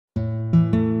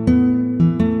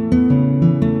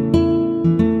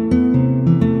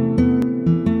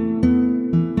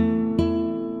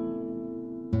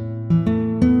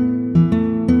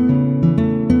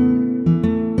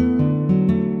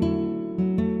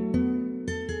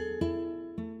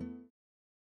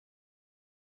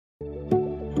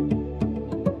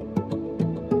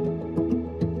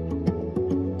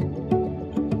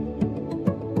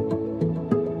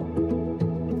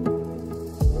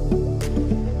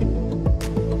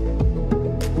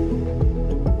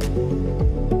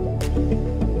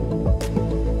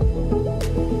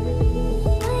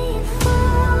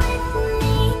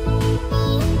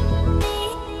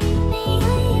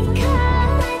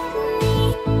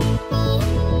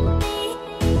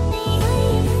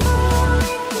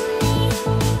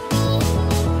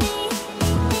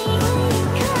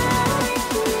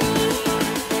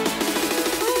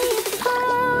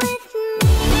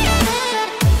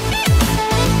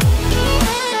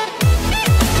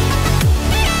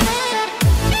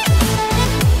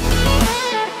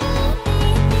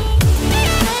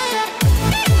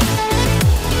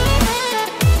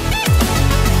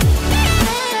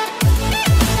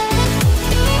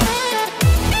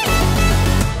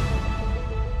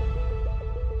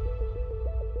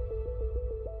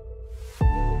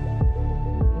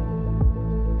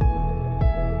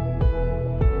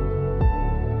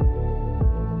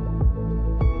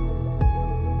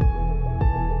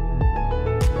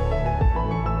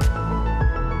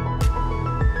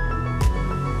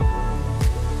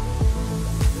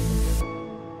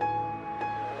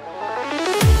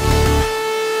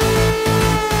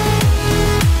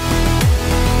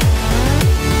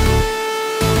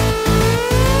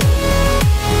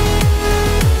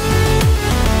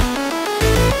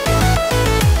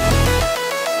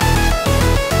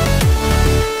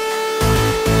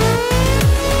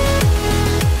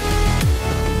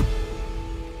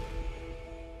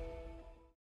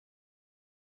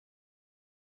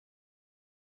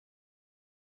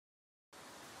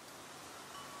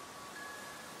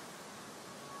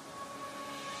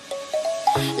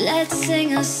Let's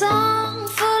sing a song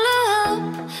full of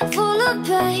hope, full of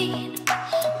pain.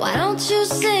 Why don't you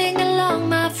sing along,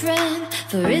 my friend?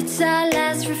 For it's our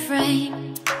last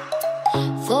refrain.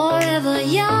 Forever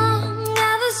young,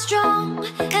 ever strong,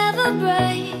 ever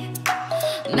brave.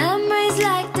 Memories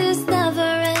like this never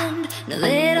end. No,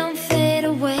 they don't fade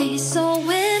away. So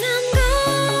when I'm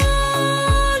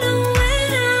gone, oh,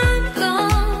 when I'm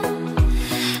gone,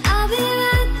 I'll be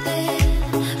right there,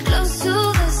 close to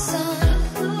the sun.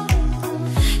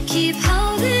 Keep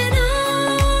holding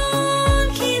on,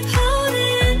 keep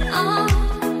holding on,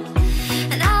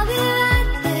 and I'll be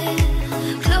right there,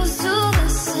 close to the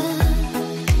sun,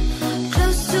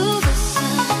 close to the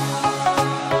sun.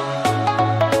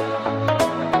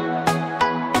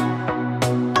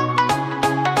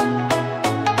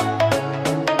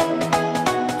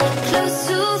 Close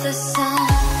to the sun.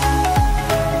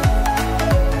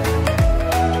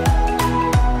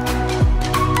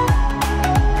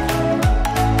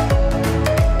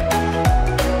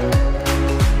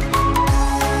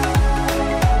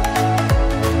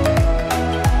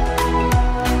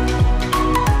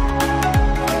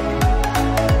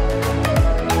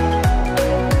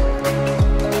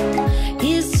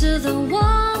 Here's to the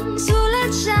ones who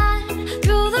let shine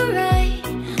through the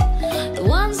rain, the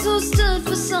ones who stood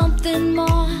for something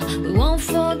more. We won't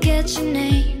forget your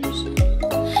names.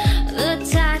 The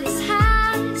tide is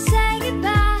high, say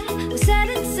goodbye, we set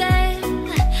it sail,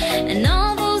 and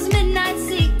all those midnight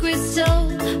secrets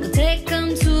told, we'll take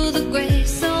them to the grave.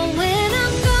 So when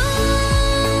I'm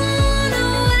gone,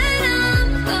 oh, when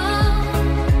I'm gone,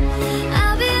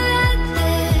 I'll be right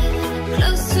there,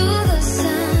 close to the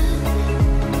sun.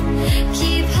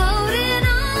 Keep holding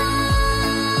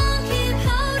on, keep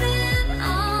holding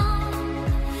on,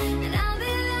 and I'll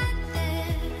be right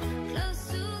there, close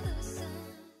to the sun.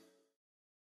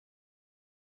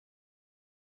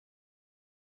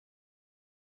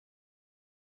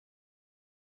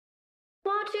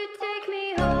 Won't you take me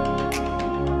home?